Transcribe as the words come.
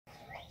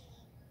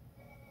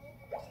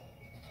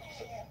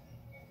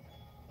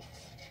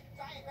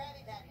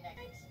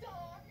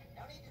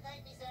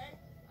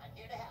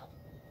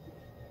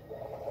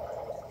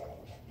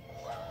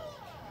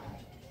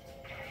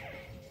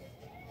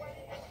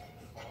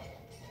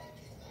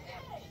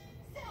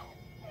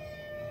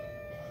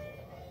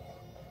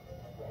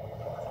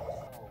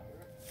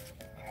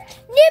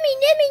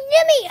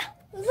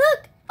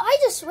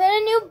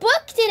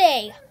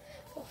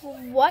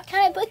what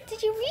kind of book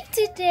did you read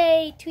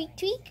today, Tweak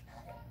Tweak?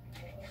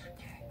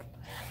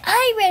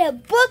 I read a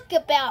book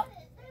about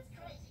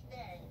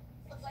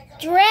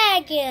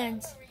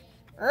dragons.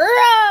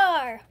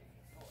 Roar!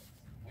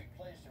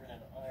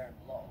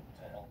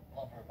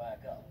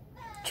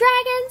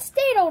 Dragons,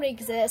 they don't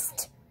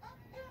exist.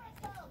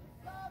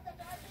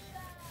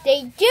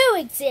 They do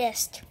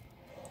exist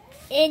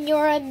in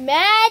your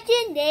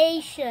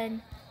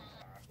imagination.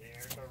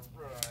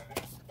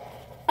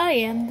 I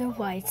am the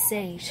White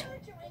Sage.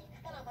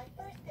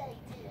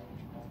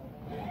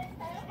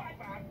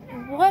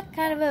 What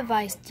kind of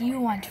advice do you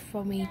want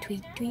from me,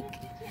 Tweak Tweak?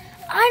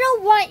 I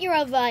don't want your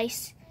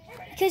advice,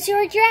 because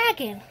you're a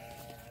dragon.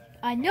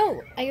 I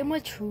know, I am a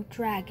true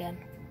dragon.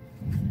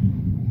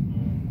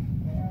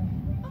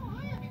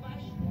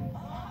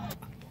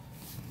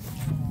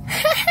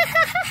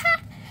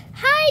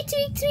 Hi,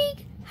 Tweak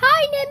Tweak.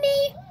 Hi,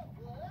 Nimmy.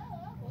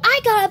 I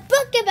got a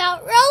book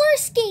about roller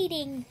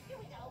skating.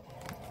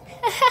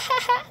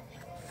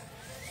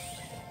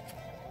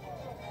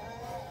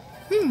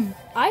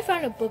 I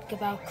found a book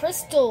about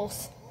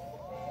crystals.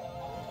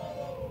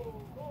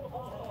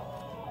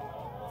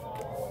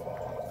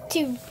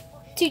 To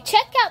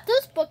check out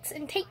those books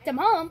and take them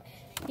home,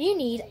 you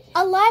need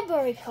a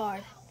library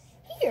card.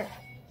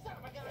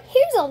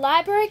 Here's a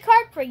library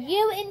card for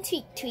you and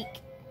Tweak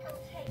Tweak.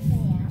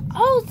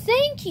 Oh,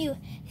 thank you.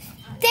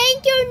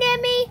 Thank you,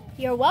 Nimmy.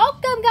 You're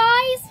welcome,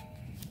 guys.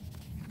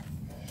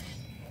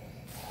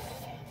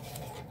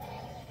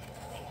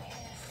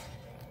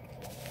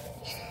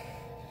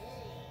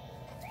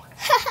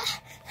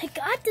 I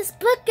got this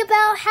book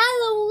about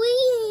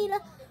Halloween.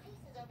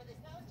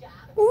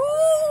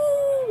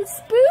 Ooh,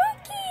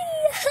 spooky.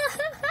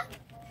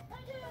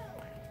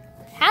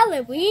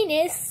 Halloween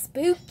is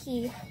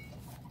spooky.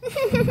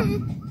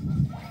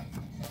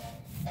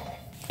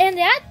 And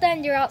that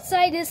thunder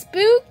outside is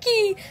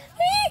spooky.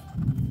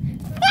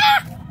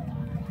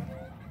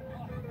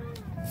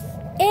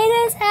 It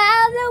is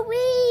Halloween.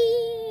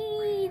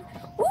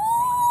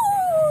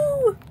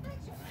 Ooh.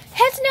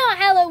 It's not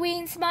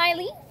Halloween,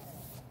 Smiley.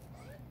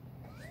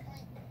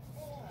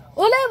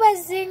 Ula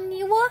was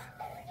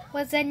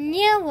a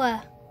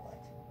newer.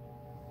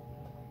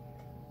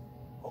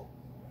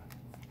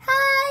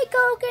 Hi,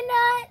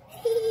 Coconut.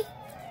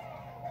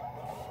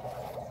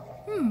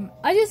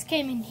 I just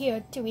came in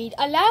here to read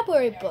a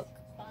library book.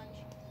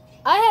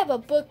 I have a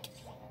book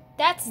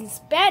that's in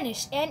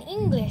Spanish and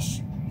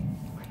English.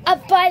 A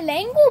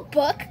bilingual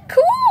book?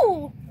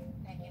 Cool!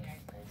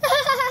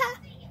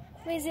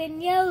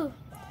 Resenua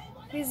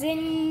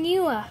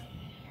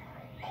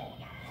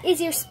is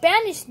your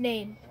Spanish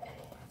name.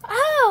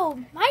 Oh,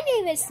 my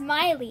name is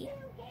Smiley.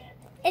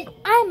 And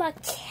I'm a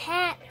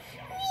cat.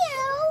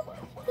 Meow.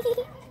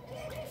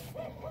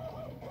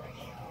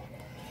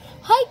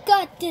 I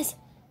got this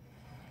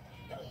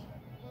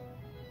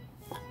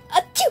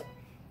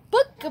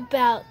book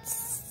about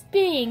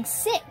being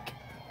sick.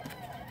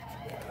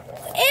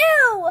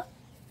 Ew!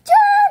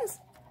 Germs!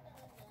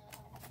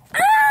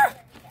 Ah!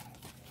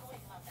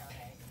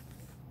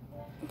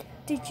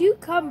 Did you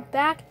come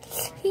back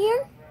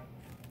here?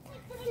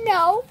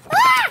 No.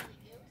 Ah!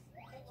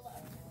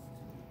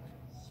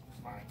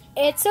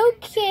 It's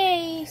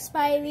okay,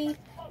 Smiley.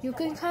 You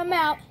can come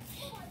out.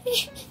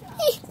 Too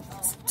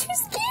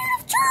scared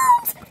of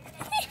germs.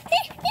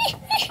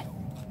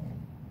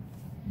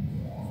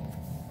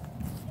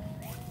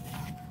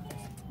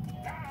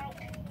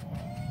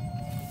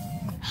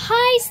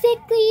 Hi,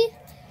 Sickly.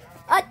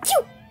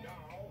 Achoo!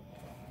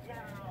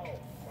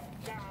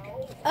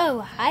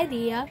 Oh, hi,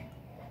 Leah.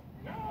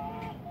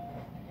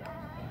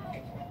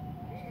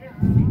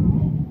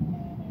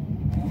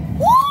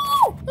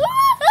 Woo!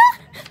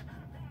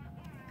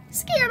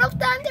 Scared of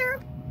thunder.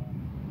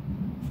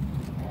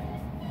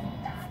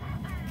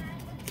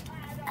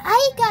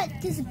 I got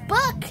this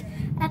book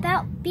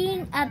about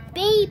being a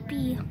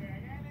baby.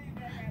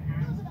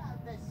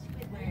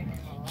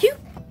 You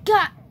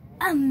got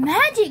a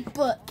magic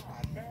book.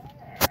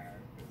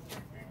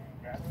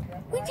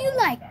 Would you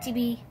like to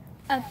be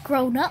a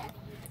grown-up?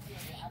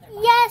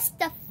 Yes,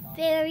 the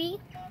fairy.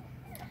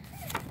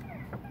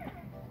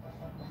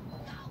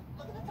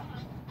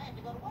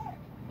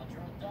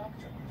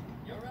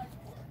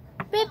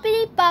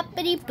 Bippity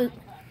boppity boop.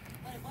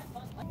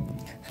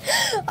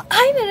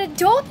 I'm an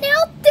adult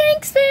now.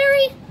 Thanks,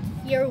 fairy.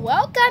 You're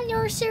welcome,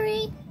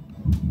 nursery.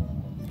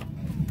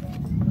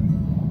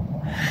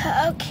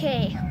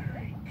 Okay.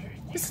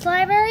 This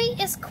library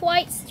is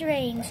quite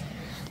strange.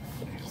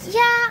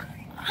 Yeah,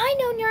 I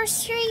know,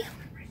 nursery.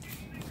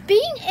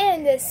 Being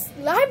in this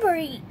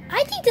library,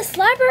 I think this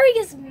library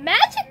is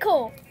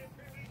magical.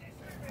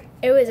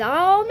 It was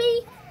all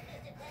me.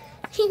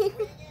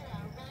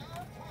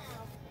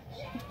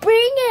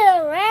 Bring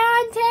it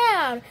around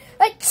town.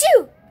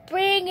 Achoo!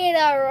 Bring it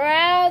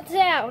around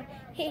town.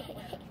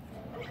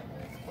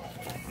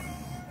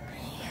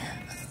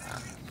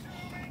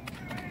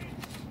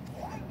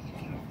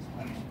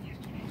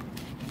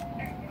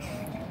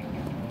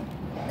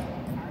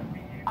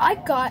 I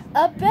got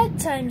a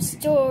bedtime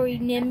story,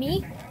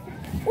 Nimmy.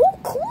 Oh,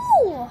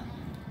 cool!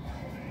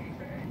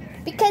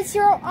 Because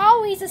you're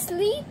always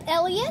asleep,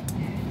 Elliot.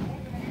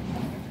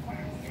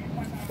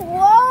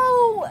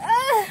 Whoa!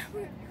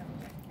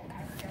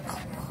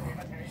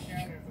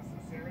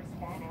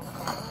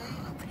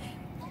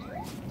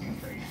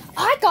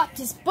 I got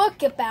this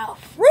book about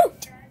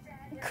fruit.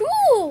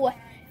 Cool!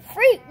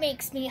 Fruit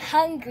makes me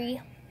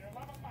hungry.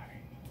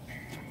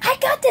 I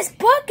got this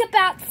book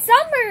about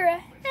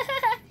summer.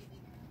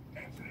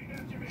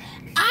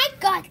 I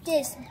got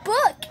this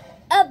book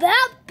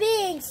about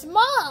being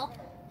small.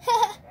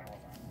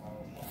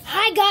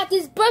 I got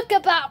this book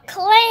about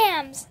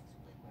clams.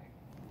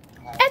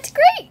 That's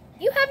great.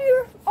 You have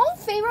your own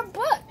favorite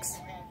books.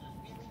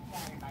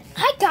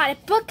 I got a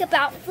book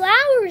about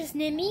flowers,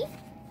 Nimmy.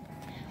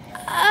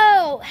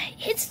 Oh,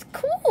 it's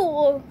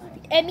cool,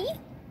 Emmy.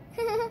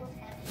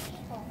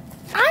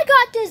 I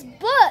got this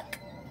book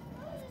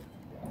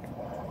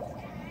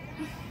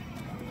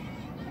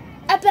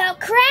about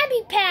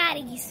Krabby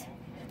Patties.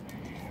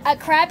 A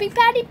Krabby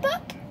Patty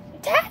book?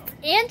 That's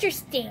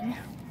interesting.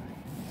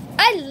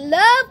 I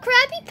love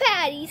Krabby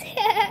Patties.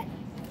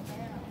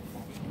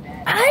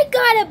 I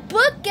got a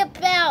book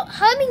about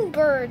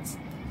hummingbirds.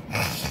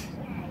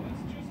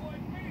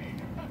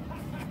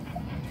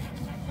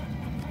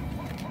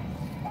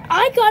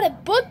 I got a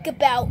book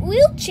about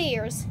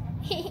wheelchairs.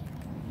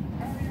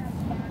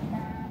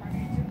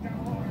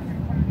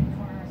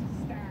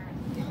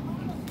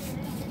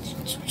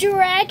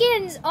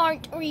 Dragons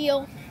aren't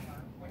real.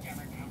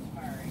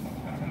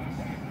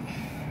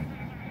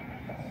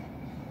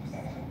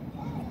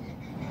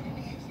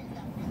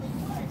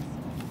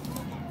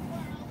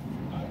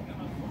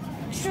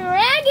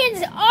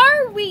 Dragons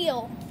are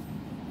real.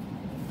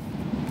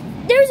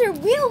 There's a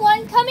real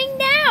one coming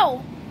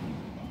now.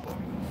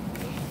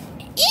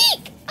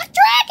 Eek! A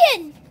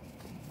dragon!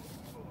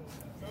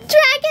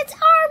 Dragons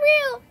are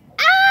real!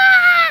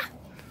 Ah!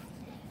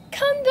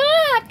 Come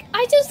back!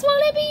 I just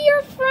want to be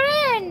your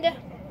friend!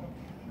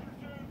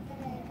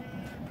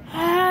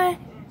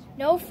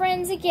 No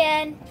friends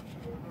again.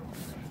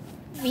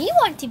 We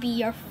want to be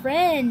your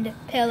friend,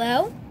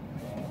 Pillow.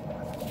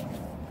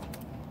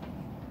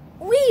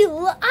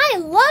 I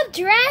love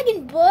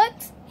dragon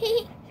books.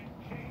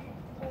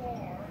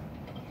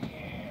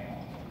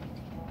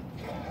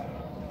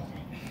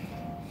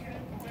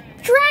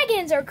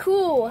 Dragons are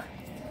cool.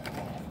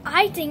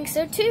 I think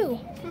so too.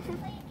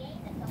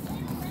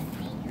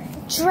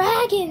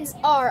 Dragons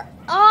are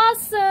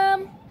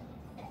awesome.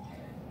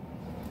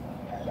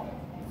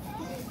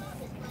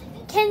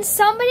 Can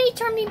somebody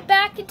turn me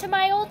back into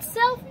my old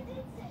self?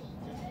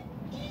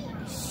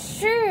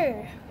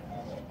 Sure.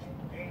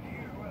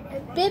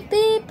 Beep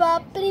beep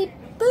boppity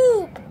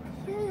boop.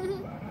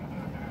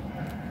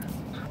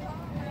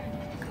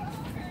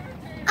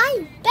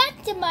 I'm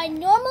back to my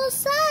normal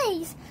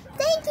size.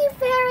 Thank you,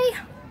 Fairy.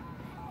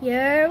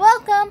 You're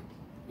welcome.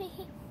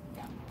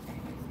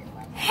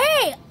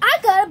 Hey, I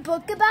got a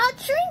book about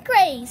shrink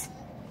rays.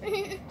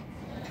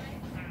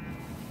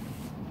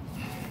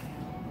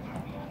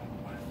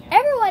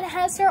 Everyone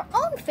has their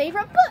own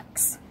favorite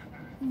books.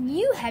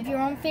 You have your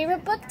own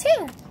favorite book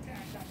too.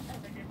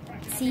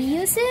 See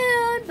you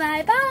soon.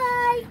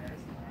 Bye-bye.